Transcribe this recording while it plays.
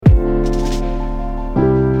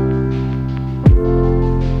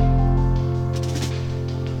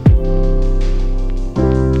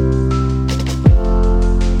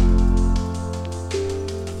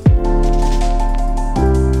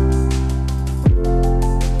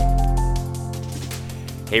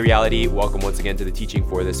Hey Reality, welcome once again to the teaching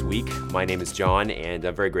for this week. My name is John, and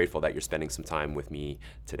I'm very grateful that you're spending some time with me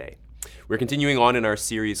today. We're continuing on in our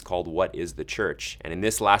series called What is the Church? And in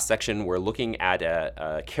this last section, we're looking at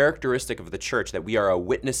a characteristic of the church, that we are a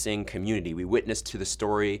witnessing community. We witness to the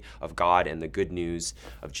story of God and the good news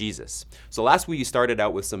of Jesus. So last week, we started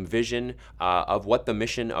out with some vision of what the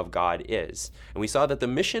mission of God is. And we saw that the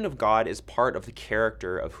mission of God is part of the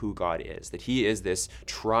character of who God is, that he is this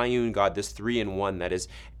triune God, this three-in-one that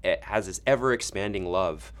has this ever-expanding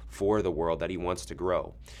love for the world that he wants to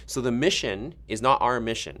grow. So the mission is not our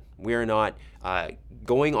mission. We are not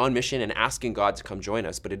going on mission and asking God to come join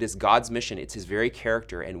us, but it is God's mission. It's his very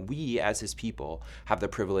character, and we as his people have the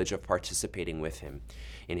privilege of participating with him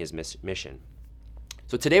in his mission.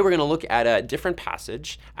 So today we're going to look at a different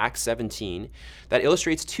passage, Acts 17, that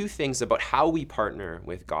illustrates two things about how we partner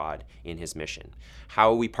with God in his mission.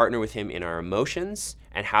 How we partner with him in our emotions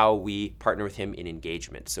and how we partner with him in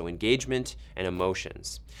engagement. So engagement and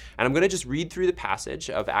emotions. And I'm going to just read through the passage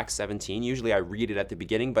of Acts 17. Usually I read it at the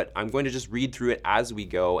beginning, but I'm going to just read through it as we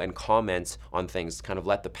go and comment on things, kind of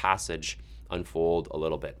let the passage unfold a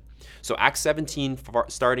little bit. So Acts 17,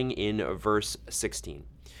 starting in verse 16.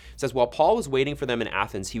 It says, while Paul was waiting for them in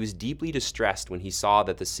Athens, he was deeply distressed when he saw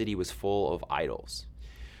that the city was full of idols.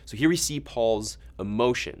 So here we see Paul's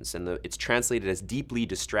emotions, and it's translated as deeply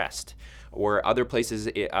distressed, or other places,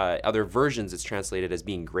 other versions, it's translated as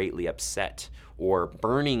being greatly upset or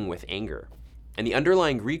burning with anger. And the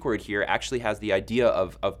underlying Greek word here actually has the idea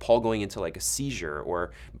of Paul going into like a seizure,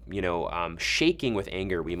 or shaking with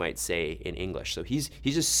anger, we might say in English. So he's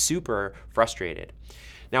just super frustrated.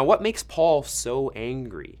 Now, what makes Paul so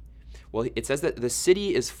angry? Well, it says that the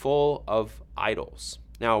city is full of idols.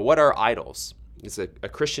 Now, what are idols? It's a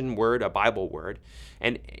Christian word, a Bible word.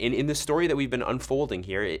 And in the story that we've been unfolding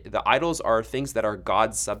here, the idols are things that are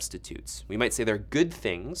God's substitutes. We might say they're good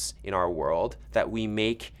things in our world that we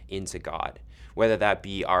make into God, whether that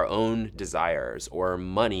be our own desires or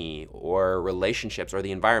money or relationships or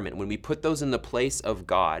the environment. When we put those in the place of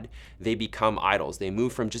God, they become idols. They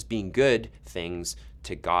move from just being good things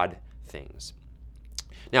to God things.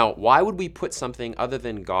 Now, why would we put something other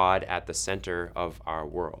than God at the center of our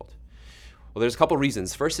world? Well, there's a couple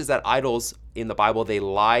reasons. First is that idols in the Bible, they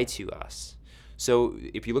lie to us. So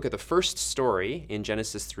if you look at the first story in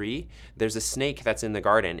Genesis 3, there's a snake that's in the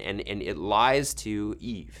garden, and it lies to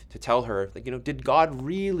Eve to tell her, did God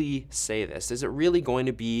really say this? Is it really going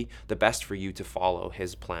to be the best for you to follow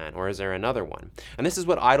his plan, or is there another one? And this is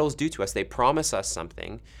what idols do to us. They promise us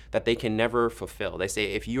something that they can never fulfill. They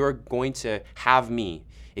say, if you are going to have me,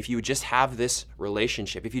 if you just have this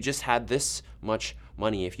relationship, if you just had this much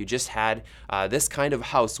money, if you just had this kind of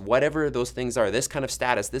house, whatever those things are, this kind of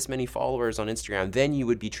status, this many followers on Instagram, then you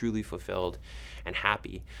would be truly fulfilled and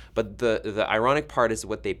happy. But the ironic part is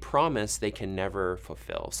what they promise they can never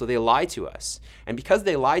fulfill. So they lie to us. And because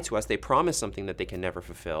they lie to us, they promise something that they can never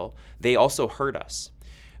fulfill. They also hurt us.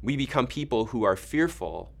 We become people who are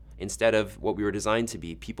fearful instead of what we were designed to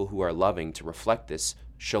be, people who are loving, to reflect this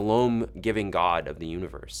shalom-giving God of the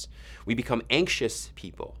universe. We become anxious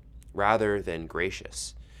people rather than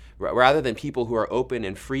gracious. Rather than people who are open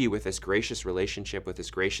and free with this gracious relationship with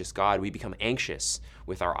this gracious God, we become anxious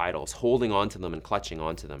with our idols, holding on to them and clutching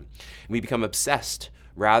onto them. And we become obsessed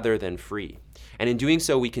rather than free. And in doing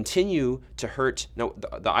so, we continue to hurt. No,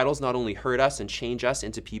 the idols not only hurt us and change us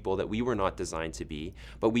into people that we were not designed to be,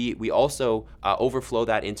 but we also overflow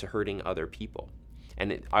that into hurting other people.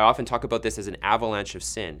 And I often talk about this as an avalanche of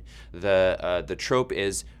sin. The trope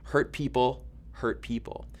is hurt people hurt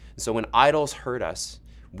people. So when idols hurt us,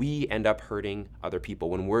 we end up hurting other people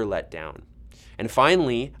when we're let down. And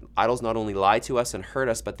finally, idols not only lie to us and hurt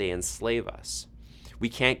us, but they enslave us. We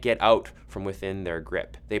can't get out from within their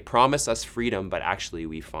grip. They promise us freedom, but actually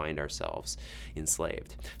we find ourselves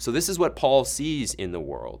enslaved. So this is what Paul sees in the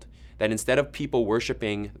world, that instead of people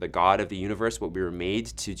worshiping the God of the universe, what we were made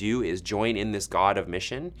to do is join in this God of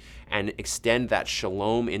mission and extend that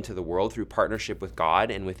shalom into the world through partnership with God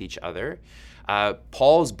and with each other.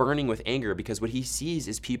 Paul's burning with anger because what he sees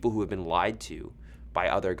is people who have been lied to by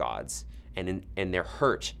other gods, and they're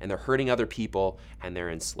hurt, and they're hurting other people, and they're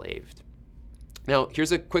enslaved. Now,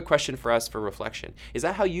 here's a quick question for us for reflection. Is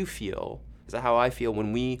that how you feel? Is that how I feel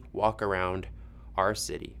when we walk around our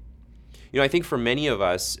city? I think for many of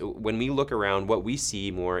us, when we look around, what we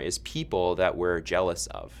see more is people that we're jealous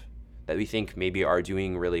of, that we think maybe are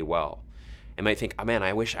doing really well. And might think, oh man,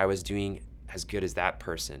 I wish I was doing as good as that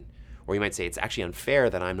person. Or you might say, it's actually unfair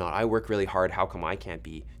that I'm not. I work really hard. How come I can't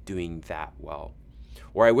be doing that well?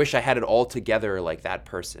 Or I wish I had it all together like that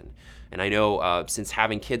person. And I know since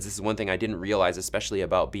having kids, this is one thing I didn't realize, especially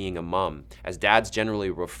about being a mom. As dads,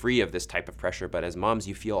 generally we're free of this type of pressure, but as moms,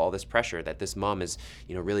 you feel all this pressure that this mom is,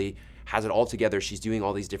 really has it all together. She's doing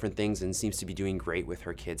all these different things and seems to be doing great with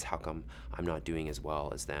her kids. How come I'm not doing as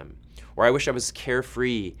well as them? Or I wish I was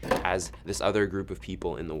carefree as this other group of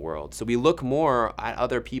people in the world. So we look more at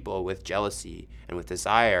other people with jealousy and with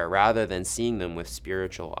desire rather than seeing them with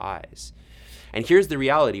spiritual eyes. And here's the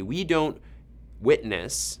reality. We don't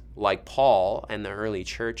witness like Paul and the early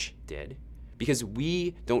church did because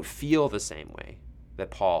we don't feel the same way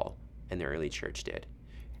that Paul and the early church did.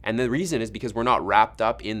 And the reason is because we're not wrapped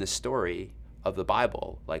up in the story of the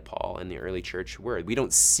Bible like Paul and the early church were. We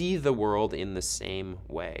don't see the world in the same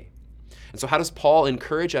way. And so how does Paul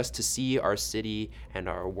encourage us to see our city and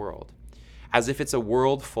our world? As if it's a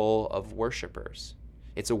world full of worshipers.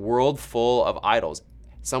 It's a world full of idols.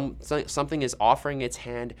 Something is offering its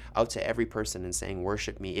hand out to every person and saying,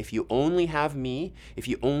 worship me. If you only have me, if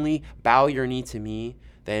you only bow your knee to me,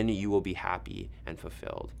 then you will be happy and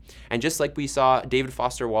fulfilled. And just like we saw David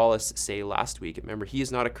Foster Wallace say last week, remember, he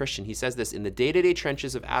is not a Christian. He says this, in the day-to-day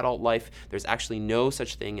trenches of adult life, there's actually no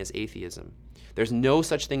such thing as atheism. There's no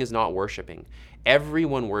such thing as not worshiping.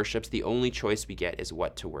 Everyone worships. The only choice we get is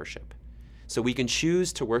what to worship. So we can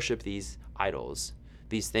choose to worship these idols,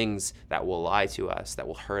 these things that will lie to us, that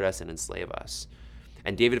will hurt us and enslave us.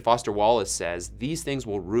 And David Foster Wallace says, these things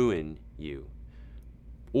will ruin you.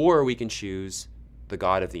 Or we can choose the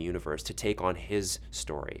God of the universe to take on his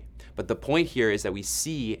story. But the point here is that we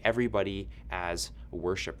see everybody as a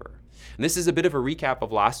worshiper. And this is a bit of a recap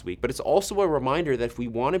of last week, but it's also a reminder that if we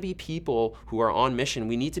want to be people who are on mission,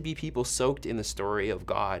 we need to be people soaked in the story of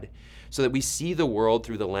God so that we see the world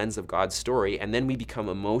through the lens of God's story, and then we become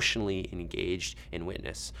emotionally engaged in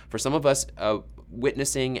witness. For some of us,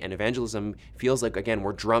 witnessing and evangelism feels like, again,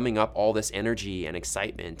 we're drumming up all this energy and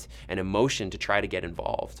excitement and emotion to try to get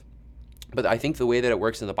involved. But I think the way that it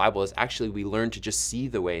works in the Bible is actually we learn to just see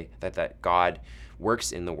the way that God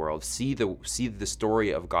works in the world, see the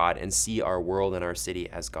story of God, and see our world and our city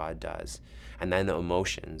as God does. And then the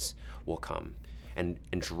emotions will come and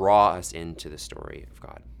draw us into the story of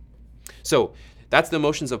God. So that's the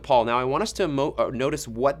emotions of Paul. Now I want us to notice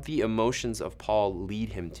what the emotions of Paul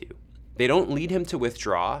lead him to. They don't lead him to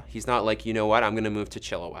withdraw. He's not like, you know what, I'm going to move to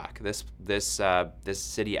Chilliwack. This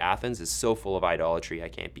city, Athens, is so full of idolatry, I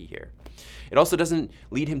can't be here. It also doesn't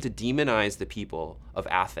lead him to demonize the people of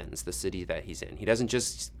Athens, the city that he's in. He doesn't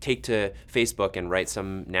just take to Facebook and write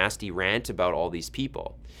some nasty rant about all these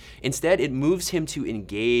people. Instead, it moves him to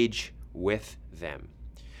engage with them.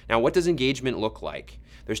 Now, what does engagement look like?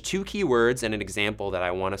 There's two key words and an example that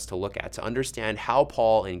I want us to look at to understand how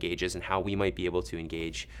Paul engages and how we might be able to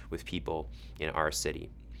engage with people in our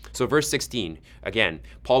city. So verse 16, again,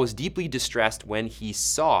 Paul was deeply distressed when he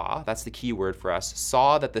saw, that's the key word for us,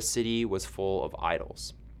 saw that the city was full of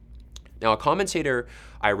idols. Now, a commentator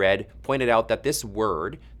I read pointed out that this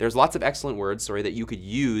word, there's lots of excellent words, that you could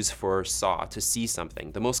use for saw, to see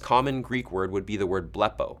something. The most common Greek word would be the word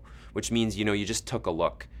blepo, which means, you just took a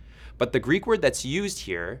look. But the Greek word that's used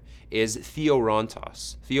here is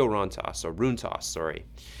theorontos, or runtos,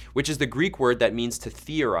 which is the Greek word that means to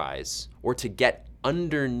theorize or to get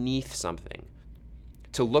underneath something,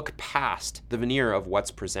 to look past the veneer of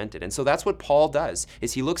what's presented. And so that's what Paul does,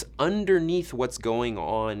 is he looks underneath what's going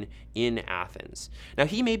on in Athens. Now,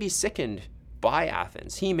 he may be sickened by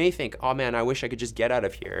Athens. He may think, oh man, I wish I could just get out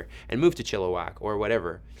of here and move to Chilliwack or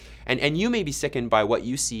whatever. And you may be sickened by what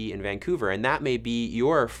you see in Vancouver, and that may be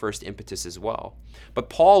your first impetus as well. But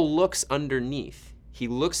Paul looks underneath. He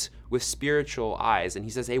looks with spiritual eyes, and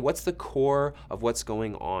he says, hey, what's the core of what's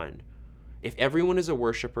going on? If everyone is a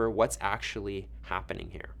worshiper, what's actually happening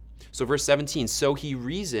here? So verse 17, so he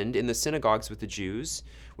reasoned in the synagogues with the Jews,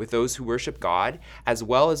 with those who worship God, as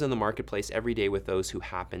well as in the marketplace every day with those who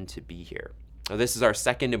happen to be here. Now, this is our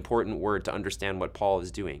second important word to understand what Paul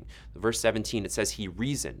is doing. Verse 17, it says he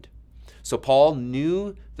reasoned. So Paul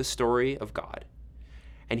knew the story of God,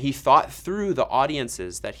 and he thought through the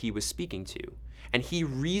audiences that he was speaking to, and he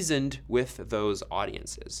reasoned with those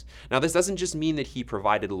audiences. Now, this doesn't just mean that he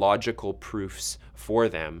provided logical proofs for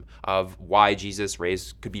them of why Jesus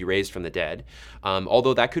could be raised from the dead,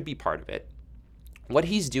 although that could be part of it. What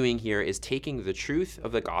he's doing here is taking the truth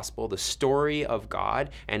of the gospel, the story of God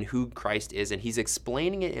and who Christ is, and he's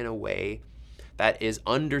explaining it in a way that is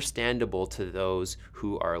understandable to those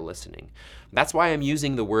who are listening. That's why I'm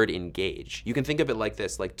using the word engage. You can think of it like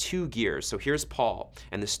this, like two gears. So here's Paul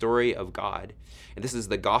and the story of God. And this is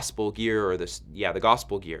the gospel gear, or the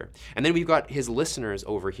gospel gear. And then we've got his listeners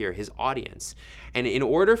over here, his audience. And in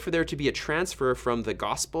order for there to be a transfer from the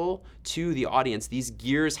gospel to the audience, these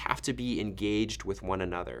gears have to be engaged with one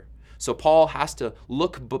another. So Paul has to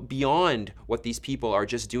look beyond what these people are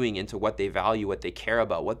just doing into what they value, what they care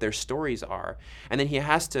about, what their stories are. And then he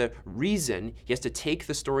has to reason, he has to take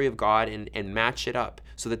the story of God and match it up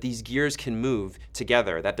so that these gears can move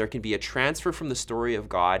together, that there can be a transfer from the story of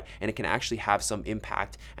God, and it can actually have some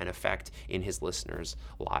impact and effect in his listeners'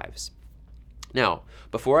 lives. Now,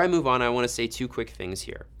 before I move on, I want to say two quick things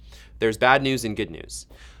here. There's bad news and good news.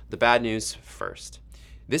 The bad news first.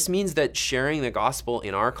 This means that sharing the gospel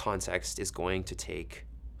in our context is going to take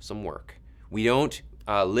some work. We don't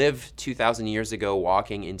live 2,000 years ago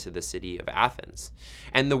walking into the city of Athens.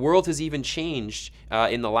 And the world has even changed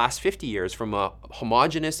in the last 50 years from a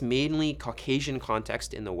homogenous, mainly Caucasian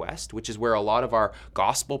context in the West, which is where a lot of our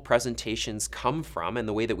gospel presentations come from and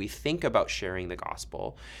the way that we think about sharing the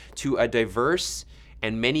gospel, to a diverse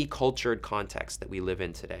and many cultured context that we live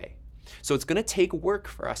in today. So it's going to take work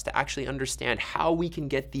for us to actually understand how we can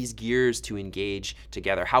get these gears to engage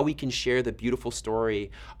together, how we can share the beautiful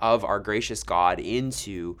story of our gracious God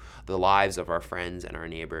into the lives of our friends and our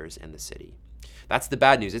neighbors and the city. That's the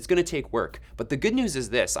bad news. It's going to take work. But the good news is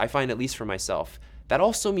this, I find, at least for myself, that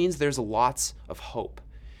also means there's lots of hope.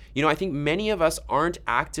 You know, I think many of us aren't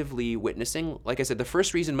actively witnessing. Like I said, the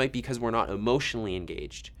first reason might be because we're not emotionally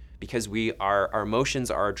engaged, because our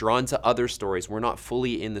emotions are drawn to other stories. We're not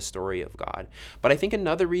fully in the story of God. But I think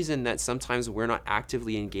another reason that sometimes we're not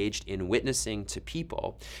actively engaged in witnessing to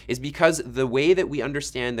people is because the way that we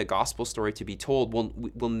understand the gospel story to be told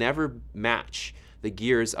will never match the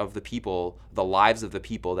gears of the people, the lives of the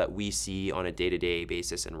people that we see on a day-to-day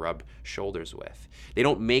basis and rub shoulders with. They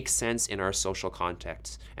don't make sense in our social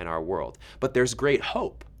context and our world. But there's great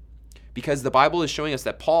hope, because the Bible is showing us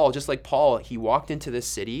that Paul, just like Paul, he walked into this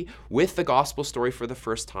city with the gospel story for the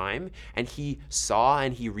first time, and he saw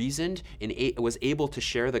and he reasoned and was able to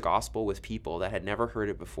share the gospel with people that had never heard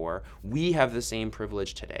it before. We have the same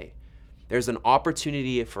privilege today. There's an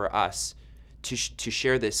opportunity for us to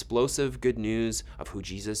share the explosive good news of who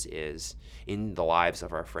Jesus is in the lives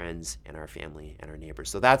of our friends and our family and our neighbors.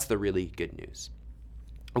 So that's the really good news.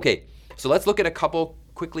 Okay, so let's look at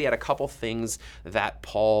quickly at a couple things that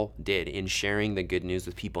Paul did in sharing the good news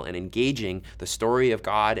with people and engaging the story of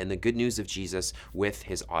God and the good news of Jesus with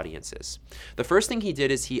his audiences. The first thing he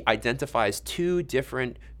did is he identifies two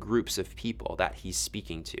different groups of people that he's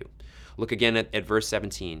speaking to. Look again at verse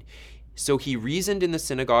 17. So he reasoned in the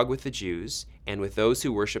synagogue with the Jews and with those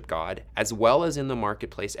who worship God, as well as in the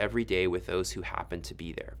marketplace every day with those who happen to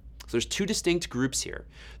be there. So there's two distinct groups here: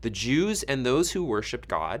 the Jews and those who worshiped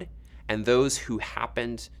God, and those who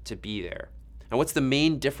happened to be there. Now, what's the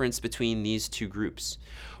main difference between these two groups?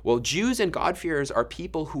 Well, Jews and God-fearers are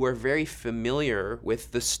people who are very familiar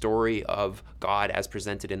with the story of God as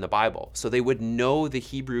presented in the Bible. So they would know the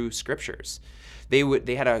Hebrew scriptures.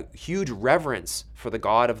 They had a huge reverence for the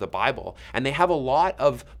God of the Bible, and they have a lot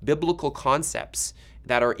of biblical concepts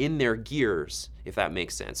that are in their gears, if that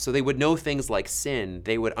makes sense. So they would know things like sin.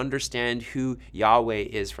 They would understand who Yahweh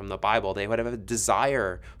is from the Bible. They would have a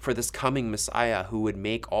desire for this coming Messiah who would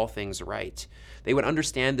make all things right. They would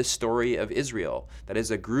understand the story of Israel, that is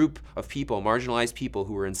a group of people, marginalized people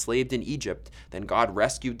who were enslaved in Egypt. Then God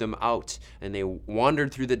rescued them out, and they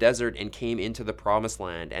wandered through the desert and came into the promised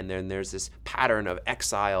land. And then there's this pattern of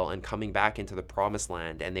exile and coming back into the promised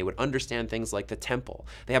land. And they would understand things like the temple.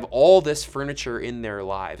 They have all this furniture in their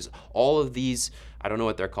lives, all of these, I don't know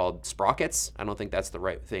what they're called, sprockets? I don't think that's the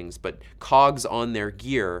right things, but cogs on their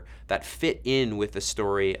gear that fit in with the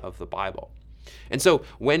story of the Bible. And so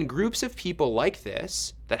when groups of people like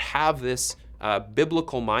this, that have this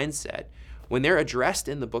biblical mindset, when they're addressed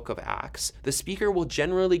in the book of Acts, the speaker will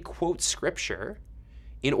generally quote scripture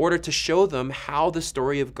in order to show them how the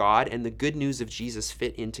story of God and the good news of Jesus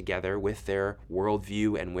fit in together with their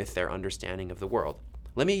worldview and with their understanding of the world.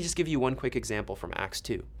 Let me just give you one quick example from Acts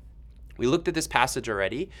 2. We looked at this passage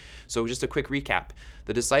already, so just a quick recap.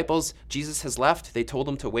 The disciples, Jesus has left.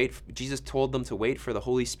 Jesus told them to wait for the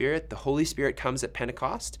Holy Spirit. The Holy Spirit comes at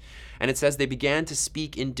Pentecost, and it says they began to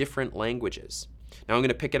speak in different languages. Now I'm going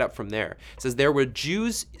to pick it up from there. It says there were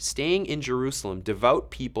Jews staying in Jerusalem,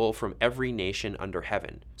 devout people from every nation under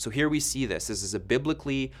heaven. So here we see this. This is a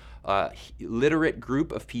biblically literate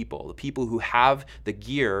group of people, the people who have the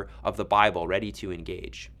gear of the Bible ready to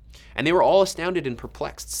engage. And they were all astounded and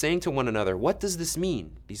perplexed, saying to one another, "What does this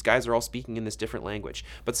mean?" These guys are all speaking in this different language.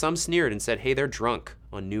 But some sneered and said, "Hey, they're drunk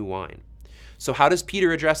on new wine." So how does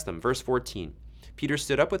Peter address them? Verse 14. Peter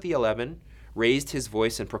stood up with the 11, raised his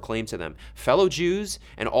voice and proclaimed to them, "Fellow Jews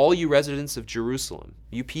and all you residents of Jerusalem,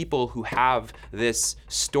 you people who have this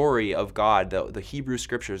story of God, the Hebrew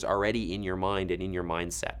scriptures already in your mind and in your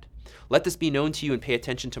mindset. Let this be known to you and pay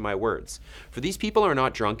attention to my words. For these people are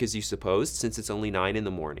not drunk as you supposed, since it's only 9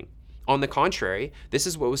 a.m. On the contrary, this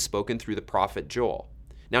is what was spoken through the prophet Joel."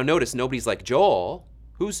 Now notice, nobody's like, "Joel?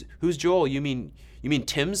 Who's Joel? You mean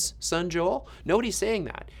Tim's son Joel?" Nobody's saying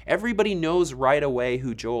that. Everybody knows right away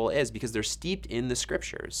who Joel is because they're steeped in the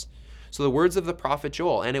scriptures. So the words of the prophet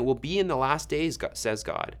Joel, "And it will be in the last days, says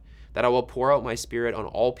God, that I will pour out my spirit on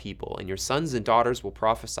all people, and your sons and daughters will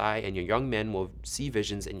prophesy, and your young men will see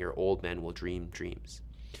visions, and your old men will dream dreams."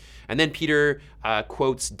 And then Peter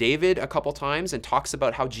quotes David a couple times and talks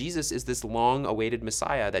about how Jesus is this long-awaited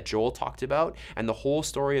Messiah that Joel talked about and the whole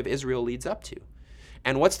story of Israel leads up to.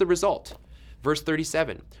 And what's the result? Verse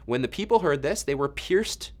 37, "When the people heard this, they were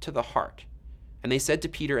pierced to the heart. And they said to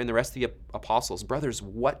Peter and the rest of the apostles, 'Brothers,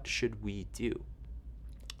 what should we do?'"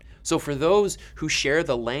 So for those who share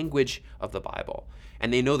the language of the Bible,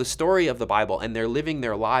 and they know the story of the Bible, and they're living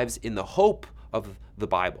their lives in the hope of the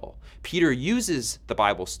Bible, Peter uses the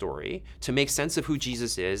Bible story to make sense of who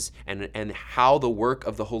Jesus is and how the work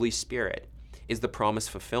of the Holy Spirit is the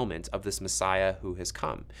promised fulfillment of this Messiah who has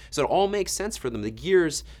come. So it all makes sense for them. The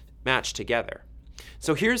gears match together.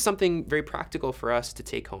 So here's something very practical for us to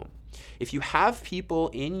take home. If you have people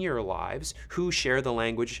in your lives who share the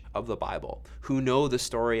language of the Bible, who know the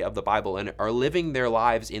story of the Bible and are living their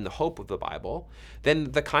lives in the hope of the Bible,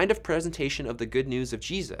 then the kind of presentation of the good news of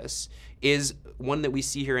Jesus is one that we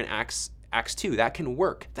see here in Acts 2. That can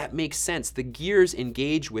work. That makes sense. The gears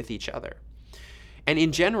engage with each other. And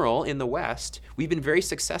in general, in the West, we've been very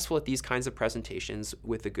successful at these kinds of presentations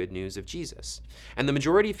with the good news of Jesus. And the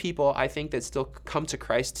majority of people, I think, that still come to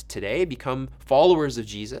Christ today, become followers of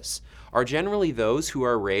Jesus, are generally those who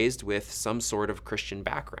are raised with some sort of Christian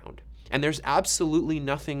background. And there's absolutely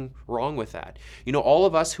nothing wrong with that. You know, all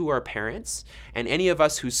of us who are parents and any of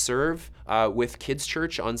us who serve with kids'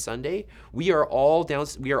 church on Sunday, we are all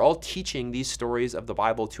teaching these stories of the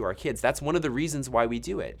Bible to our kids. That's one of the reasons why we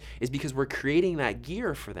do it, is because we're creating that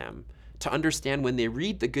gear for them to understand when they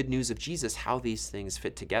read the good news of Jesus how these things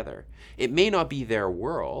fit together. It may not be their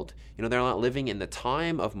world. You know, they're not living in the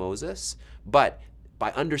time of Moses, but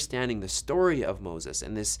by understanding the story of Moses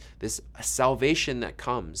and this salvation that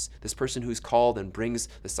comes, this person who's called and brings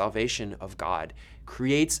the salvation of God,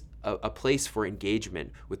 creates a place for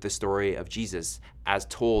engagement with the story of Jesus as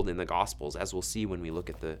told in the Gospels, as we'll see when we look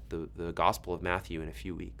at the Gospel of Matthew in a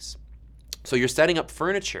few weeks. So you're setting up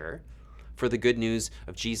furniture for the good news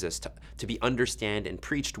of Jesus to be understood and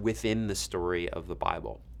preached within the story of the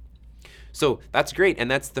Bible. So that's great, and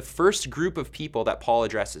that's the first group of people that Paul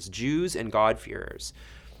addresses, Jews and God-fearers.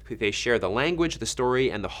 They share the language, the story,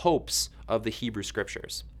 and the hopes of the Hebrew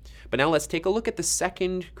Scriptures. But now let's take a look at the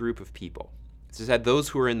second group of people. This is at those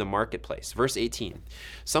who are in the marketplace. Verse 18.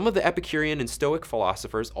 Some of the Epicurean and Stoic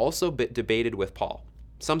philosophers also debated with Paul.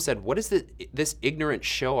 Some said, "What is this ignorant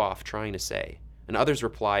show-off trying to say?" And others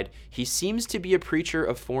replied, "He seems to be a preacher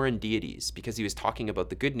of foreign deities," because he was talking about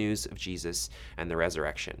the good news of Jesus and the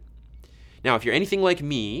resurrection. Now, if you're anything like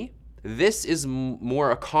me, this is more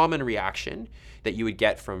a common reaction that you would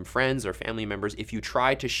get from friends or family members if you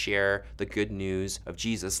try to share the good news of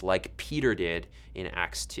Jesus like Peter did in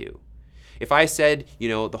Acts 2. If I said,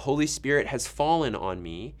 the Holy Spirit has fallen on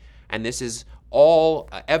me, and this is all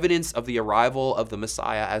evidence of the arrival of the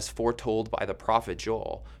Messiah as foretold by the prophet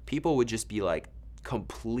Joel, people would just be like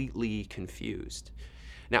completely confused.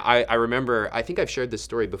 Now, I remember, I think I've shared this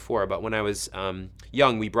story before, but when I was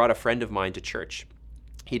young, we brought a friend of mine to church.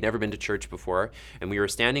 He'd never been to church before, and we were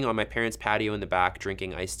standing on my parents' patio in the back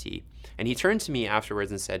drinking iced tea. And he turned to me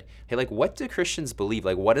afterwards and said, "Hey, what do Christians believe?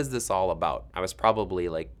 What is this all about?" I was probably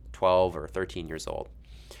 12 or 13 years old.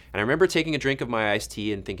 And I remember taking a drink of my iced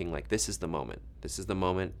tea and thinking, this is the moment. This is the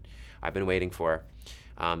moment I've been waiting for.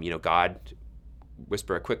 God,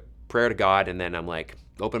 whisper a quick prayer to God, and then I'm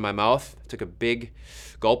opened my mouth, took a big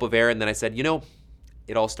gulp of air, and then I said,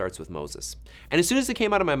 it all starts with Moses. And as soon as it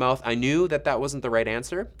came out of my mouth, I knew that wasn't the right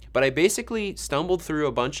answer, but I basically stumbled through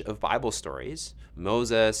a bunch of Bible stories,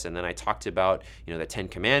 Moses, and then I talked about, the 10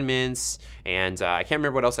 Commandments, and I can't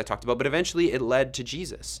remember what else I talked about, but eventually it led to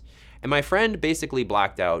Jesus. And my friend basically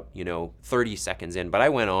blacked out, 30 seconds in, but I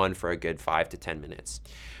went on for a good 5 to 10 minutes.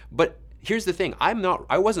 But here's the thing.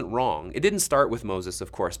 I wasn't wrong. It didn't start with Moses,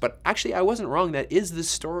 of course, but actually I wasn't wrong. That is the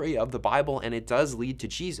story of the Bible, and it does lead to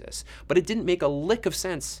Jesus. But it didn't make a lick of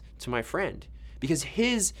sense to my friend, because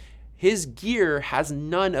his gear has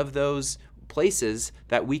none of those places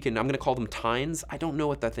that we can, I'm going to call them tines. I don't know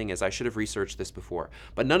what that thing is. I should have researched this before.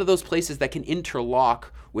 But none of those places that can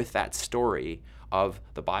interlock with that story of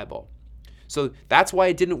the Bible. So that's why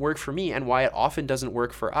it didn't work for me, and why it often doesn't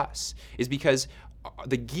work for us, is because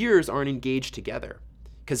the gears aren't engaged together.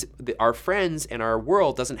 Because our friends and our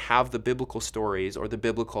world doesn't have the biblical stories or the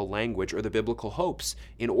biblical language or the biblical hopes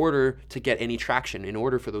in order to get any traction, in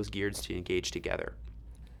order for those gears to engage together.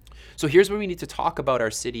 So here's where we need to talk about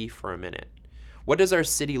our city for a minute. What does our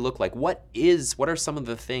city look like? What are some of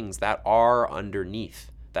the things that are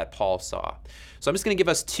underneath that Paul saw? So I'm just going to give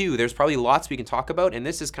us two. There's probably lots we can talk about, and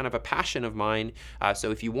this is kind of a passion of mine. So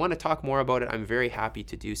if you want to talk more about it, I'm very happy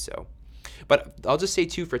to do so. But I'll just say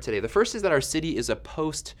two for today. The first is that our city is a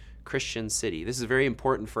post-Christian city. This is very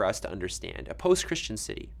important for us to understand. A post-Christian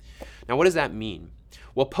city. Now, what does that mean?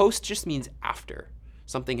 Well, post just means after.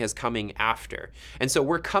 Something is coming after. And so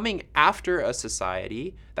we're coming after a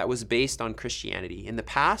society that was based on Christianity. In the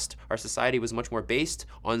past, our society was much more based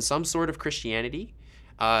on some sort of Christianity.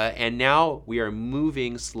 And now we are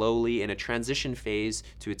moving slowly in a transition phase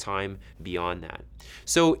to a time beyond that.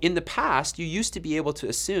 So in the past, you used to be able to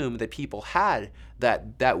assume that people had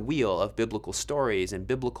that wheel of biblical stories and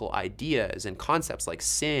biblical ideas and concepts like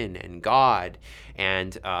sin and God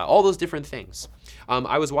and all those different things.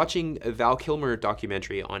 I was watching a Val Kilmer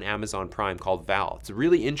documentary on Amazon Prime called Val. It's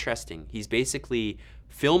really interesting. He's basically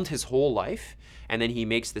filmed his whole life, and then he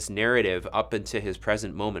makes this narrative up into his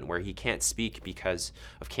present moment where he can't speak because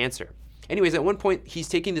of cancer. Anyways, at one point, he's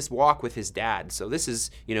taking this walk with his dad. So this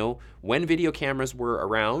is, when video cameras were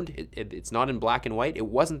around. It's not in black and white. It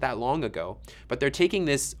wasn't that long ago. But they're taking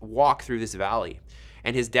this walk through this valley.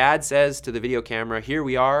 And his dad says to the video camera, "Here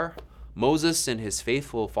we are, Moses and his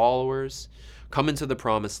faithful followers, come into the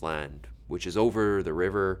promised land, which is over the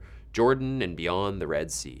river Jordan and beyond the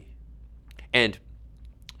Red Sea." And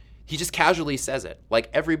he just casually says it, like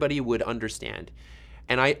everybody would understand.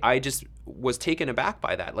 And I just was taken aback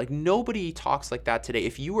by that. Like, nobody talks like that today.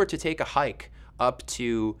 If you were to take a hike up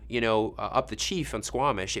to, up the Chief on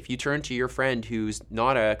Squamish, if you turn to your friend who's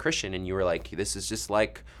not a Christian and you were like, this is just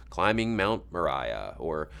like climbing Mount Moriah,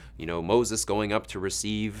 or, Moses going up to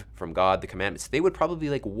receive from God the commandments, they would probably be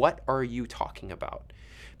like, what are you talking about?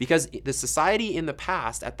 Because the society in the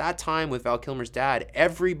past, at that time with Val Kilmer's dad,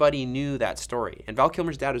 everybody knew that story. And Val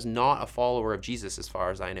Kilmer's dad is not a follower of Jesus as far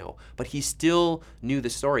as I know, but he still knew the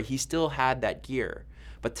story. He still had that gear.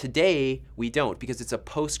 But today, we don't, because it's a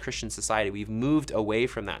post-Christian society. We've moved away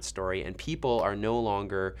from that story, and people are no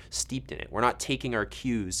longer steeped in it. We're not taking our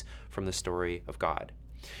cues from the story of God.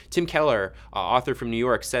 Tim Keller, author from New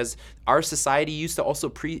York, says, our society used to also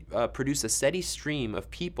produce a steady stream of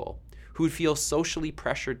people who would feel socially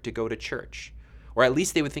pressured to go to church, or at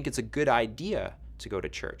least they would think it's a good idea to go to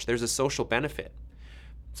church. There's a social benefit.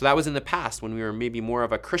 So that was in the past when we were maybe more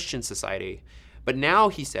of a Christian society. But now,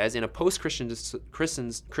 he says, in a post-Christian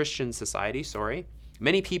Christian society,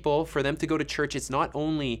 many people, for them to go to church, it's not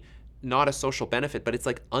only not a social benefit, but it's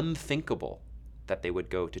like unthinkable that they would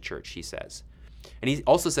go to church, he says. And he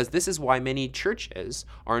also says this is why many churches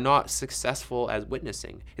are not successful as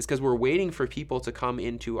witnessing. It's because we're waiting for people to come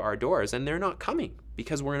into our doors, and they're not coming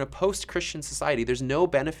because we're in a post-Christian society. There's no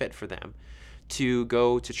benefit for them to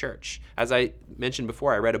go to church. As I mentioned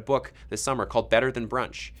before, I read a book this summer called Better Than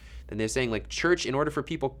Brunch. And they're saying, like, church, in order for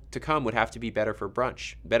people to come, would have to be better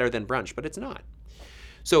than brunch, but it's not.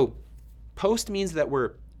 So post means that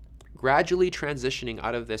we're gradually transitioning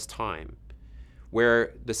out of this time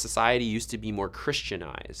where the society used to be more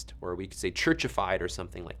Christianized, or we could say churchified or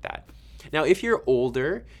something like that. Now, if you're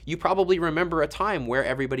older, you probably remember a time where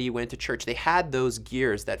everybody went to church. They had those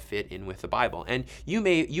gears that fit in with the Bible. And you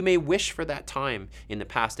may wish for that time in the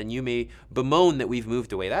past, and you may bemoan that we've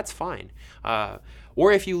moved away. That's fine.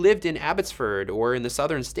 Or if you lived in Abbotsford or in the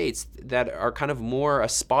southern states that are kind of more a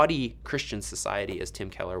spotty Christian society, as Tim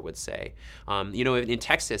Keller would say. In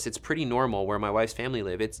Texas, it's pretty normal, where my wife's family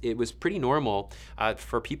live. It was pretty normal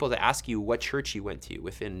for people to ask you what church you went to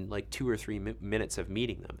within like 2 or 3 minutes of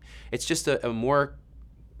meeting them. It's just a more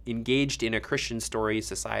engaged in a Christian story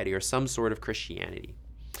society, or some sort of Christianity.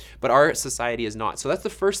 But our society is not. So that's the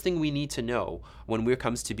first thing we need to know when it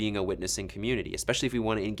comes to being a witnessing community, especially if we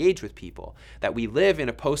want to engage with people, that we live in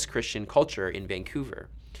a post-Christian culture in Vancouver.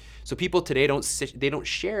 So people today don't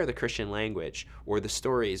share the Christian language or the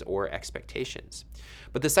stories or expectations.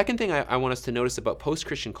 But the second thing I want us to notice about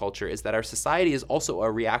post-Christian culture is that our society is also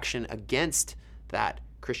a reaction against that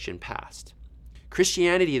Christian past.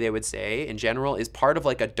 Christianity, they would say, in general, is part of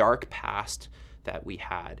like a dark past that we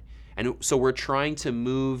had. And so we're trying to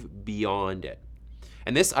move beyond it.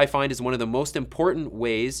 And this, I find, is one of the most important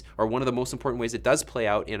ways, or one of the most important ways it does play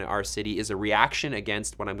out in our city, is a reaction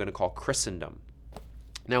against what I'm going to call Christendom.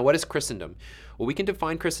 Now, what is Christendom? Well, we can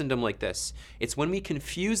define Christendom like this. It's when we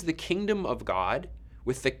confuse the kingdom of God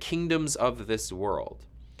with the kingdoms of this world.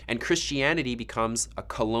 And Christianity becomes a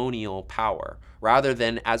colonial power, rather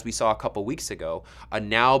than, as we saw a couple weeks ago, a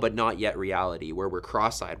now but not yet reality, where we're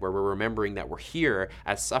cross-eyed, where we're remembering that we're here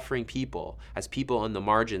as suffering people, as people on the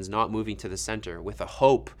margins not moving to the center, with a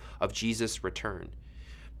hope of Jesus' return.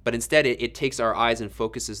 But instead, it takes our eyes and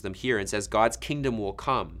focuses them here and says God's kingdom will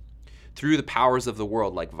come through the powers of the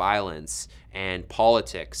world, like violence and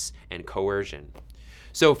politics and coercion.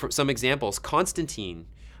 So for some examples, Constantine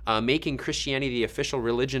making Christianity the official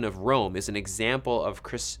religion of Rome is an example of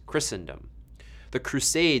Christendom. The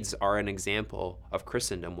Crusades are an example of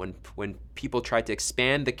Christendom, when people tried to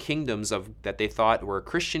expand the kingdoms that they thought were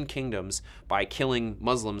Christian kingdoms by killing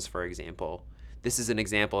Muslims, for example. This is an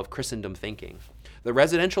example of Christendom thinking. The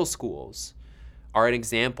residential schools are an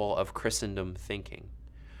example of Christendom thinking.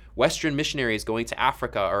 Western missionaries going to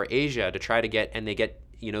Africa or Asia to try to get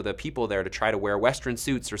the people there to try to wear Western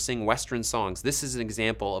suits or sing Western songs. This is an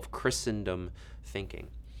example of Christendom thinking.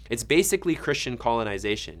 It's basically Christian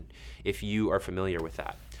colonization, if you are familiar with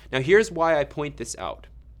that. Now, here's why I point this out.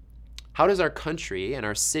 How does our country and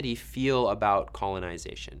our city feel about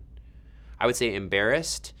colonization? I would say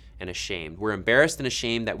embarrassed and ashamed. We're embarrassed and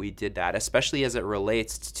ashamed that we did that, especially as it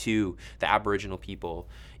relates to the Aboriginal people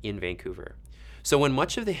in Vancouver. So when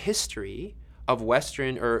much of the history of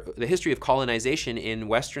the history of colonization in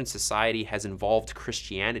Western society has involved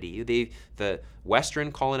Christianity, the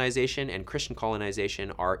Western colonization and Christian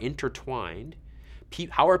colonization are intertwined.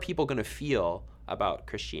 How are people going to feel about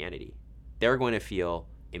Christianity? They're going to feel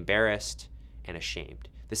embarrassed and ashamed.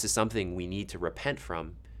 This is something we need to repent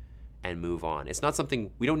from and move on. It's not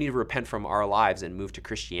something we don't need to repent from our lives and move to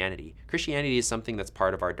Christianity. Christianity is something that's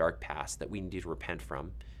part of our dark past that we need to repent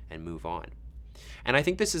from and move on. And I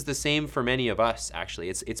think this is the same for many of us, actually.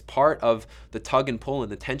 It's part of the tug and pull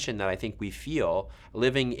and the tension that I think we feel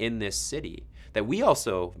living in this city, that we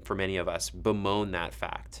also, for many of us, bemoan that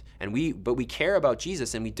fact. But we care about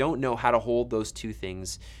Jesus, and we don't know how to hold those two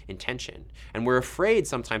things in tension. And we're afraid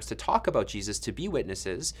sometimes to talk about Jesus, to be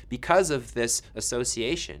witnesses, because of this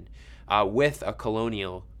association with a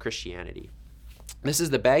colonial Christianity. This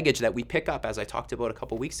is the baggage that we pick up, as I talked about a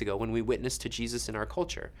couple weeks ago, when we witness to Jesus in our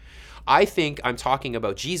culture. I think I'm talking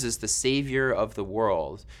about Jesus, the Savior of the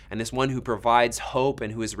world, and this one who provides hope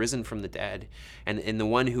and who is risen from the dead, and the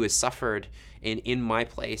one who has suffered in my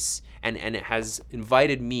place and has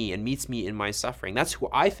invited me and meets me in my suffering. That's who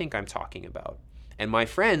I think I'm talking about. And my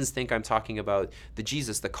friends think I'm talking about the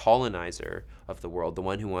Jesus, the colonizer of the world, the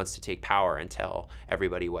one who wants to take power and tell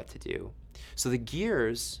everybody what to do. So the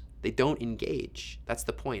gears, they don't engage. That's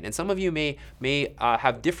the point. And some of you may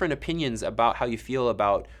have different opinions about how you feel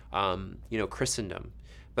about Christendom,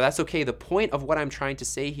 but that's okay. The point of what I'm trying to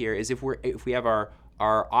say here is if we have our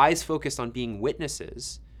eyes focused on being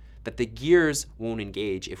witnesses, that the gears won't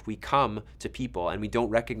engage if we come to people and we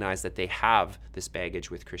don't recognize that they have this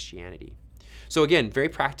baggage with Christianity. So again, very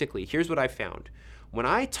practically, here's what I found. When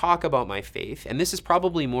I talk about my faith, and this is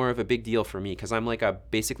probably more of a big deal for me because I'm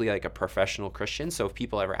basically like a professional Christian. So if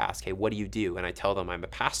people ever ask, hey, what do you do? And I tell them I'm a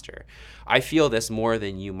pastor, I feel this more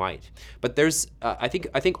than you might. But there's, I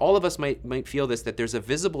think all of us might feel this, that there's a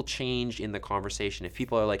visible change in the conversation. If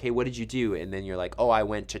people are like, hey, what did you do? And then you're like, oh, I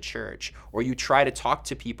went to church. Or you try to talk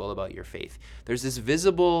to people about your faith. There's this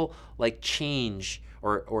visible change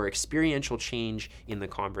or experiential change in the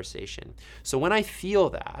conversation. So when I feel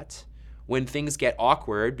that, when things get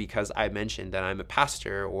awkward because I mentioned that I'm a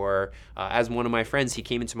pastor, or as one of my friends, he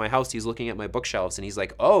came into my house, he's looking at my bookshelves and he's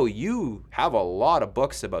like, oh, you have a lot of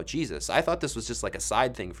books about Jesus. I thought this was just like a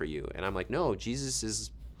side thing for you. And I'm like, no,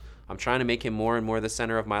 I'm trying to make him more and more the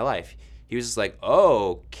center of my life. He was just like,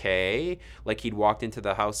 oh, okay. Like he'd walked into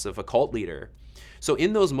the house of a cult leader. So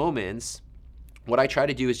in those moments, what I try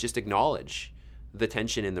to do is just acknowledge the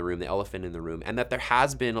tension in the room, the elephant in the room, and that there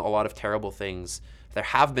have been a lot of terrible things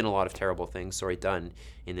done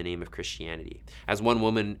in the name of Christianity. As one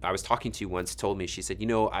woman I was talking to once told me, she said,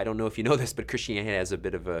 I don't know if you know this, but Christianity has a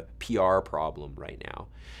bit of a PR problem right now.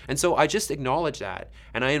 And so I just acknowledge that.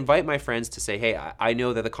 And I invite my friends to say, hey, I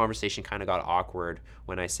know that the conversation kind of got awkward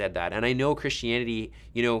when I said that. And I know Christianity,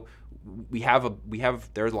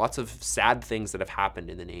 there's lots of sad things that have happened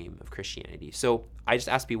in the name of Christianity. So I just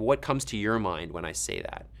ask people, what comes to your mind when I say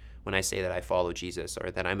that? when I say that I follow Jesus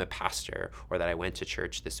or that I'm a pastor or that I went to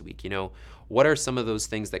church this week? What are some of those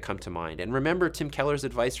things that come to mind? And remember Tim Keller's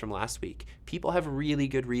advice from last week. People have really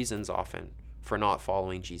good reasons often for not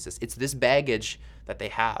following Jesus. It's this baggage that they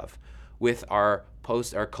have with our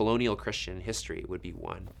colonial Christian history would be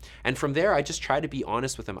one. And from there, I just try to be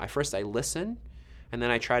honest with them. I listen, and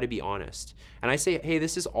then I try to be honest. And I say, hey,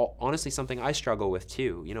 this is honestly something I struggle with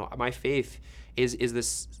too. My faith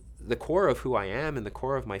is the core of who I am and the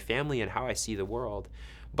core of my family and how I see the world.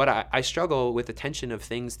 But I struggle with the tension of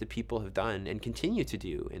things that people have done and continue to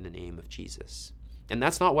do in the name of Jesus. And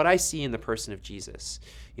that's not what I see in the person of Jesus.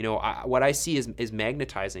 What I see is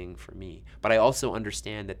magnetizing for me. But I also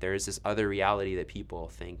understand that there is this other reality that people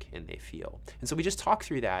think and they feel. And so we just talk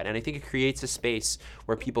through that. And I think it creates a space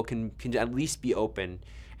where people can at least be open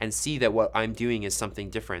and see that what I'm doing is something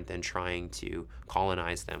different than trying to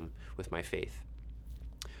colonize them with my faith.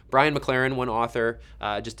 Brian McLaren, one author,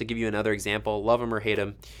 just to give you another example, love him or hate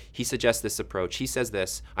him, he suggests this approach. He says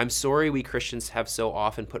this: I'm sorry we Christians have so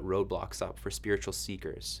often put roadblocks up for spiritual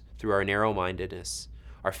seekers through our narrow-mindedness,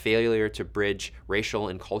 our failure to bridge racial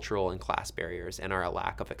and cultural and class barriers, and our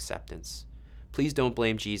lack of acceptance. Please don't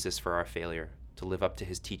blame Jesus for our failure to live up to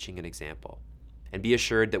his teaching and example, and be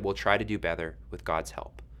assured that we'll try to do better with God's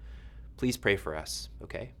help. Please pray for us,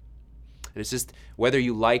 okay? And it's just, whether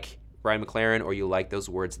you like Brian McLaren or you like those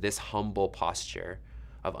words, this humble posture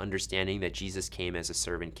of understanding that Jesus came as a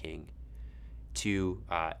servant king to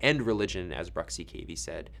end religion, as Bruxy Cavey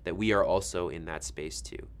said, that we are also in that space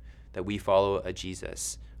too, that we follow a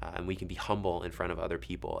Jesus and we can be humble in front of other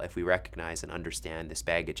people if we recognize and understand this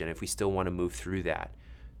baggage, and if we still want to move through that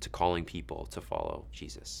to calling people to follow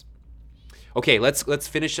Jesus. Okay, let's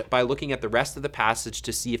finish by looking at the rest of the passage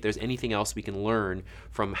to see if there's anything else we can learn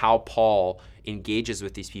from how Paul engages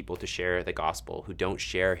with these people to share the gospel who don't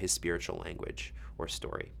share his spiritual language or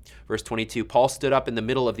story. Verse 22, Paul stood up in the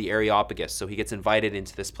middle of the Areopagus, so he gets invited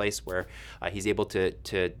into this place where he's able to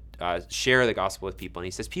share the gospel with people. And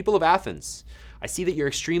he says, "People of Athens, I see that you're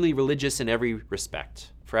extremely religious in every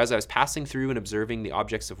respect. For as I was passing through and observing the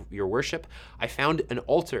objects of your worship, I found an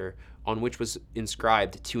altar on which was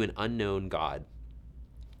inscribed to an unknown God."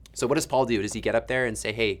 So what does Paul do? Does he get up there and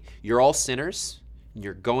say, hey, you're all sinners and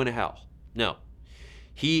you're going to hell? No.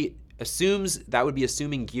 He assumes that would be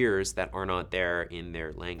assuming gears that are not there in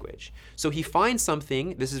their language. So he finds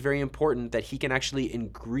something, this is very important, that he can actually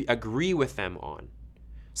agree with them on.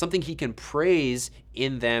 Something he can praise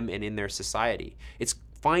in them and in their society. It's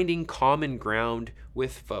finding common ground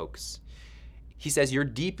with folks. He says, you're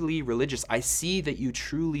deeply religious. I see that you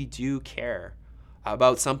truly do care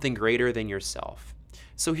about something greater than yourself.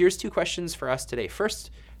 So here's two questions for us today. First,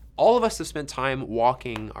 all of us have spent time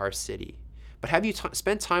walking our city. But have you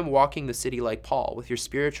spent time walking the city like Paul, with your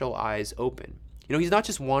spiritual eyes open? He's not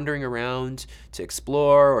just wandering around to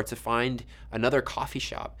explore or to find another coffee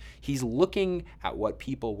shop. He's looking at what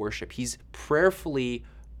people worship. He's prayerfully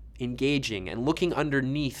engaging and looking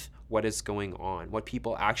underneath what is going on, what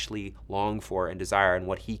people actually long for and desire, and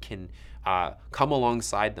what he can come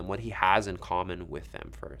alongside them, what he has in common with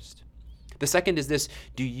them first. The second is this: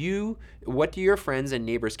 what do your friends and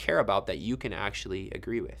neighbors care about that you can actually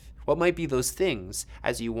agree with? What might be those things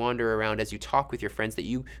as you wander around, as you talk with your friends, that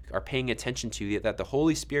you are paying attention to, that the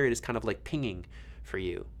Holy Spirit is kind of like pinging for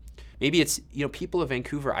you? Maybe it's, people of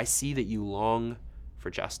Vancouver, I see that you long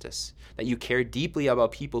for justice, that you care deeply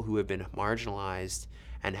about people who have been marginalized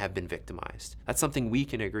and have been victimized. That's something we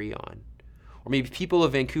can agree on. Or maybe people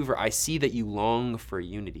of Vancouver, I see that you long for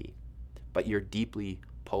unity, but you're deeply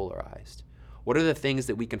polarized. What are the things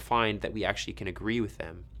that we can find that we actually can agree with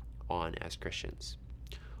them on as Christians?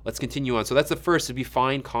 Let's continue on. So that's the first, to be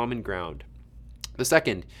find common ground. The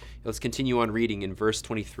second, let's continue on reading in verse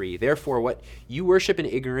 23. Therefore, what you worship in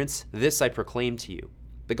ignorance, this I proclaim to you.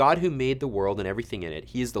 The God who made the world and everything in it,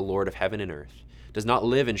 he is the Lord of heaven and earth, does not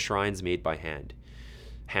live in shrines made by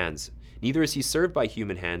hands. Neither is he served by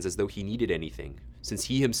human hands as though he needed anything, since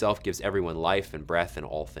he himself gives everyone life and breath and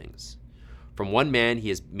all things. From one man he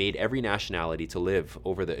has made every nationality to live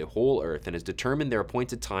over the whole earth and has determined their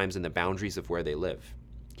appointed times and the boundaries of where they live.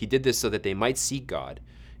 He did this so that they might seek God,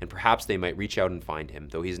 and perhaps they might reach out and find him,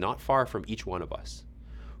 though he is not far from each one of us.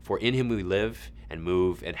 For in him we live and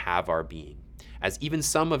move and have our being, as even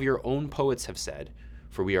some of your own poets have said,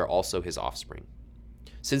 for we are also his offspring.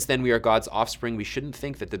 Since then we are God's offspring, we shouldn't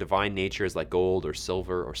think that the divine nature is like gold or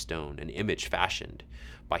silver or stone, an image fashioned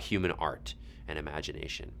by human art and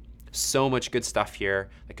imagination. So much good stuff here.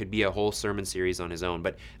 That could be a whole sermon series on his own.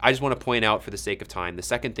 But I just want to point out, for the sake of time, the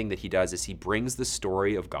second thing that he does is he brings the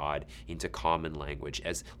story of God into common language,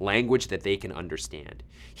 as language that they can understand.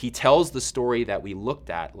 He tells the story that we looked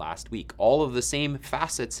at last week. All of the same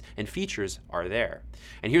facets and features are there.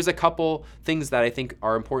 And here's a couple things that I think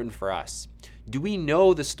are important for us. Do we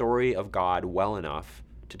know the story of God well enough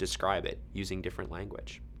to describe it using different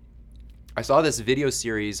language? I saw this video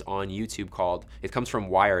series on YouTube it comes from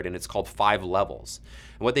Wired, and it's called 5 Levels.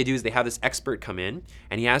 And what they do is they have this expert come in,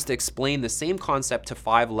 and he has to explain the same concept to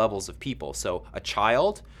 5 levels of people. So a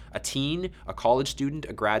child, a teen, a college student,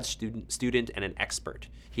 a grad student, and an expert.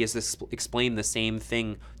 He has to explain the same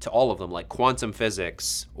thing to all of them, like quantum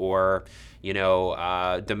physics or,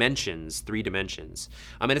 dimensions, 3 dimensions.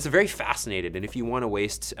 And it's very fascinating, and if you want to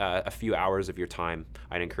waste a few hours of your time,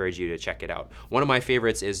 I'd encourage you to check it out. One of my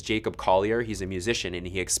favorites is Jacob Collier. He's a musician, and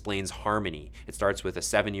he explains harmony. It starts with a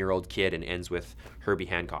 7-year-old kid and ends with Herbie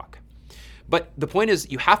Hancock. But the point is,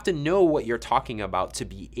 you have to know what you're talking about to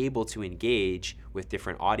be able to engage with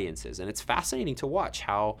different audiences. And it's fascinating to watch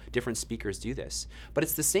how different speakers do this. But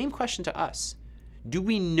it's the same question to us. Do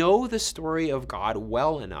we know the story of God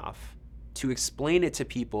well enough to explain it to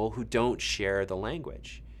people who don't share the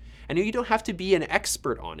language? And you don't have to be an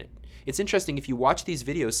expert on it. It's interesting, if you watch these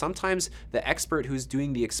videos, sometimes the expert who's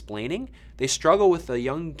doing the explaining, they struggle with the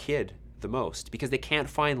young kid the most because they can't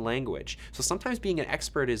find language. So sometimes being an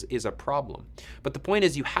expert is a problem. But the point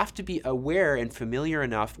is, you have to be aware and familiar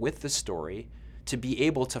enough with the story to be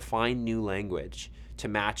able to find new language to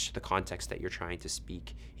match the context that you're trying to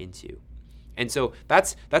speak into. And so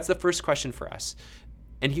that's the first question for us.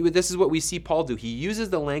 And this is what we see Paul do. He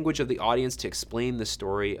uses the language of the audience to explain the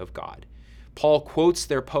story of God. Paul quotes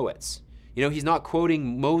their poets. He's not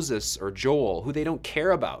quoting Moses or Joel, who they don't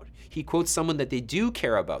care about. He quotes someone that they do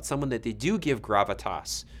care about, someone that they do give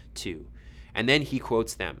gravitas to. And then he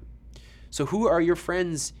quotes them. So who are your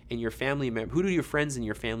friends and your family members? Who do your friends and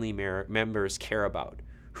your family members care about?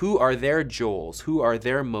 Who are their Joels? Who are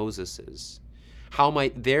their Moseses? How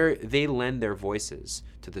might they lend their voices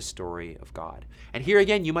to the story of God? And here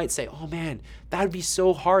again, you might say, oh man, that would be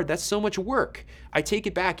so hard. That's so much work. I take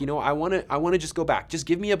it back. I want to just go back. Just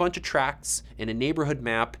give me a bunch of tracts and a neighborhood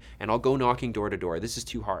map, and I'll go knocking door to door. This is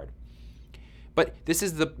too hard. But this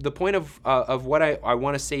is the point of what I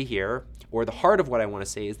want to say here, or the heart of what I want to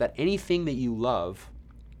say, is that anything that you love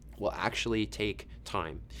will actually take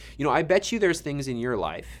time. I bet you there's things in your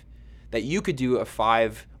life that you could do a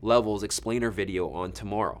 5 levels explainer video on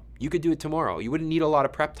tomorrow. You could do it tomorrow. You wouldn't need a lot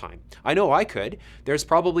of prep time. I know I could. There's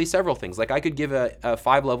probably several things. Like I could give a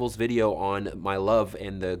 5 levels video on my love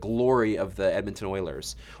and the glory of the Edmonton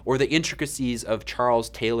Oilers, or the intricacies of Charles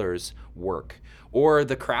Taylor's work, or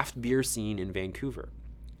the craft beer scene in Vancouver.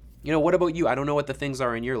 What about you? I don't know what the things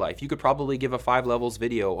are in your life. You could probably give a 5 levels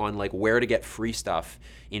video on where to get free stuff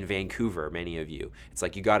in Vancouver, many of you. It's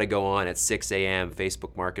you got to go on at 6 a.m.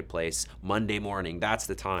 Facebook Marketplace, Monday morning, that's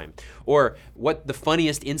the time. Or what the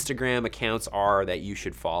funniest Instagram accounts are that you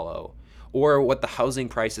should follow. Or what the housing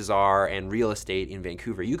prices are and real estate in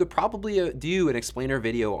Vancouver. You could probably do an explainer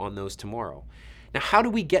video on those tomorrow. Now, how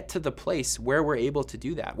do we get to the place where we're able to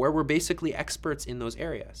do that, where we're basically experts in those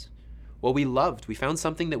areas? Well, we found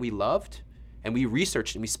something that we loved, and we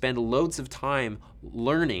researched, and we spend loads of time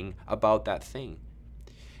learning about that thing.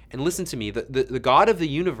 And listen to me, the God of the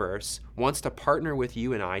universe wants to partner with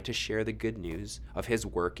you and I to share the good news of his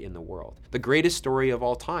work in the world, the greatest story of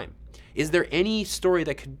all time. Is there any story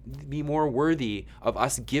that could be more worthy of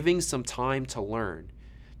us giving some time to learn,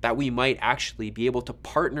 that we might actually be able to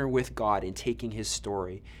partner with God in taking his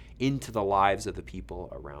story into the lives of the people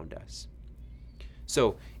around us?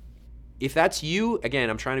 So if that's you,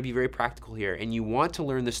 again, I'm trying to be very practical here, and you want to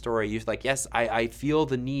learn the story, you're like, yes, I feel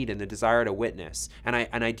the need and the desire to witness. And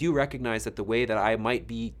I do recognize that the way that I might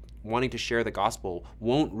be wanting to share the gospel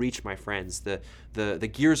won't reach my friends. The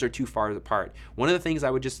gears are too far apart. One of the things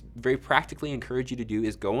I would just very practically encourage you to do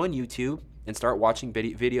is go on YouTube and start watching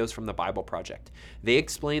videos from the Bible Project. They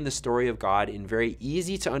explain the story of God in very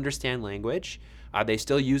easy to understand language. They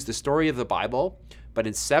still use the story of the Bible, but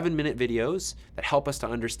in 7-minute videos that help us to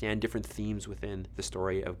understand different themes within the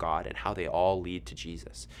story of God and how they all lead to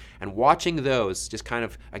Jesus. And watching those just kind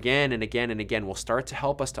of again and again and again will start to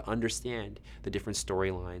help us to understand the different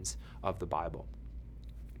storylines of the Bible.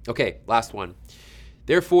 Okay, last one.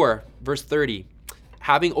 Therefore, verse 30,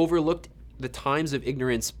 having overlooked the times of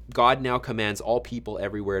ignorance, God now commands all people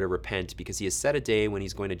everywhere to repent, because he has set a day when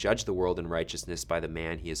he's going to judge the world in righteousness by the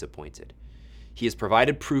man he has appointed. He has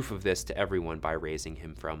provided proof of this to everyone by raising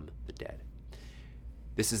him from the dead.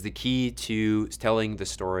 This is the key to telling the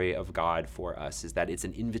story of God for us, is that it's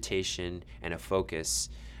an invitation and a focus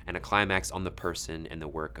and a climax on the person and the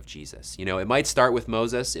work of Jesus. You know, it might start with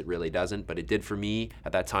Moses, it really doesn't, but it did for me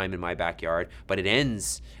at that time in my backyard, but it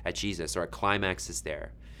ends at Jesus, or a climax is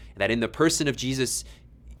there. That in the person of Jesus,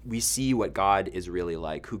 we see what God is really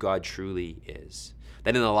like, who God truly is.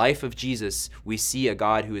 That in the life of Jesus, we see a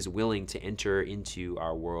God who is willing to enter into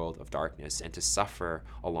our world of darkness and to suffer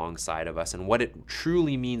alongside of us, and what it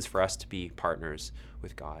truly means for us to be partners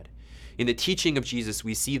with God. In the teaching of Jesus,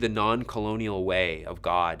 we see the non-colonial way of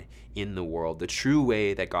God in the world, the true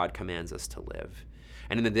way that God commands us to live.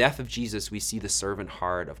 And in the death of Jesus, we see the servant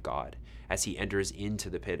heart of God as he enters into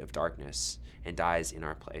the pit of darkness and dies in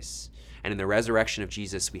our place. And in the resurrection of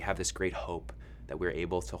Jesus, we have this great hope that we're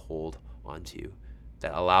able to hold onto,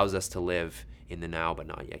 that allows us to live in the now but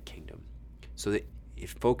not yet kingdom. So that it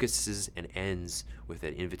focuses and ends with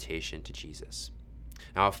an invitation to Jesus.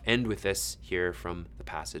 Now I'll end with this here from the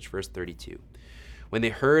passage, verse 32. When they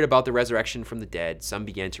heard about the resurrection from the dead, some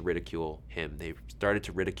began to ridicule him. They started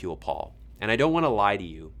to ridicule Paul. And I don't want to lie to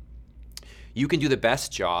you. You can do the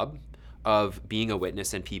best job of being a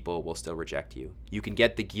witness and people will still reject you. You can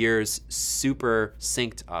get the gears super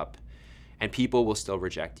synced up and people will still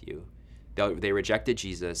reject you. They rejected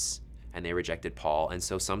Jesus and they rejected Paul, and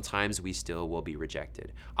so sometimes we still will be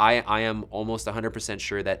rejected. I am almost 100%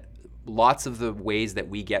 sure that lots of the ways that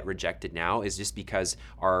we get rejected now is just because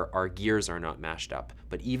our gears are not mashed up.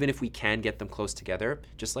 But even if we can get them close together,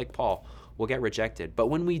 just like Paul, we'll get rejected. But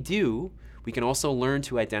when we do, we can also learn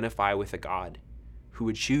to identify with a God who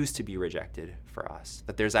would choose to be rejected for us,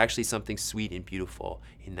 that there's actually something sweet and beautiful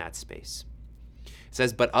in that space. It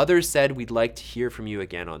says, but others said, we'd like to hear from you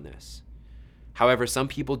again on this. However, some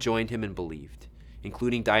people joined him and believed,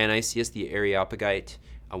 including Dionysius the Areopagite,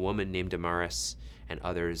 a woman named Damaris, and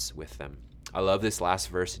others with them. I love this last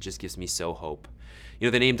verse. It just gives me so hope. You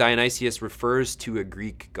know, the name Dionysius refers to a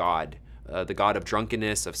Greek god, the god of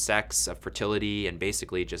drunkenness, of sex, of fertility, and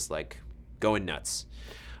basically just like going nuts.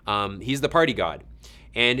 He's the party god.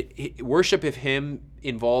 And worship of him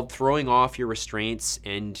involved throwing off your restraints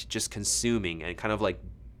and just consuming, and kind of like,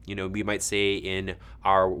 you know, we might say in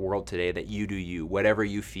our world today that you do you, whatever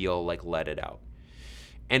you feel like, let it out.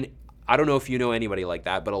 And I don't know if you know anybody like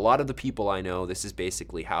that, but a lot of the people I know, this is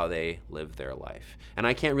basically how they live their life. And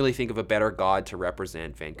I can't really think of a better god to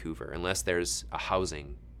represent Vancouver unless there's a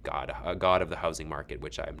housing god, a god of the housing market,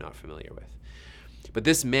 which I'm not familiar with. But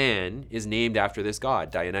this man is named after this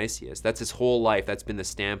god, Dionysius. That's his whole life. That's been the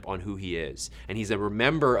stamp on who he is. And he's a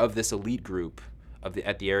member of this elite group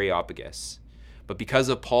at the Areopagus. But because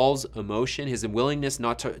of Paul's emotion, his willingness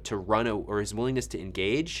not to run, or his willingness to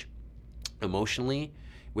engage emotionally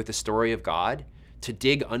with the story of God, to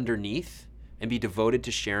dig underneath and be devoted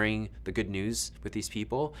to sharing the good news with these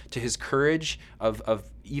people, to his courage of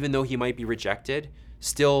even though he might be rejected,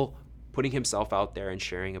 still putting himself out there and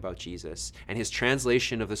sharing about Jesus, and his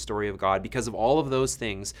translation of the story of God. Because of all of those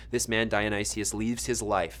things, this man Dionysius leaves his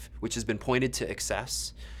life, which has been pointed to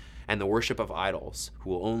excess and the worship of idols, who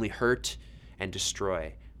will only hurt and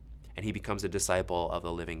destroy, and he becomes a disciple of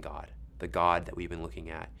the living God, the God that we've been looking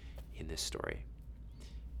at in this story.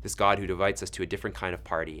 This God who invites us to a different kind of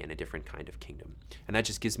party and a different kind of kingdom. And that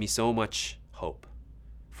just gives me so much hope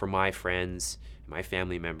for my friends, my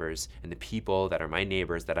family members, and the people that are my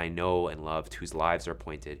neighbors that I know and loved, whose lives are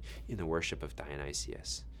pointed in the worship of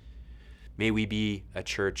Dionysius. May we be a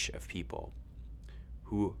church of people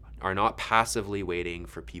who are not passively waiting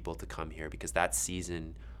for people to come here, because that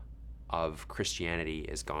season of Christianity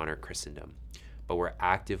is gone, or Christendom. But we're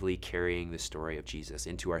actively carrying the story of Jesus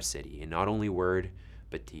into our city, in not only word,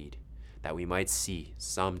 but deed, that we might see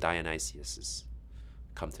some Dionysiuses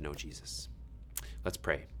come to know Jesus. Let's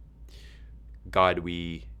pray. God,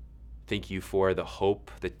 we thank you for the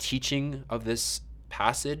hope, the teaching of this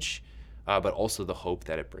passage, but also the hope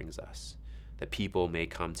that it brings us, that people may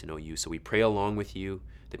come to know you. So we pray along with you,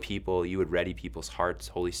 the people, you would ready people's hearts.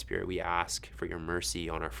 Holy Spirit, we ask for your mercy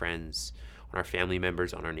on our friends, on our family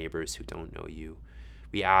members, on our neighbors who don't know you.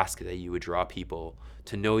 We ask that you would draw people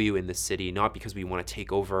to know you in the city, not because we want to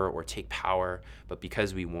take over or take power, but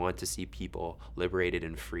because we want to see people liberated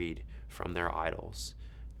and freed from their idols,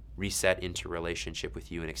 reset into relationship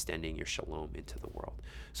with you and extending your shalom into the world.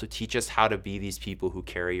 So teach us how to be these people who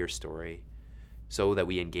carry your story, so that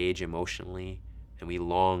we engage emotionally and we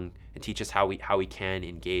long, and teach us how we can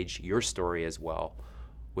engage your story as well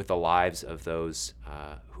with the lives of those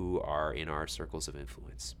who are in our circles of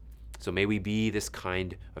influence. So may we be this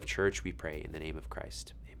kind of church, we pray, in the name of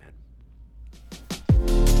Christ. Amen.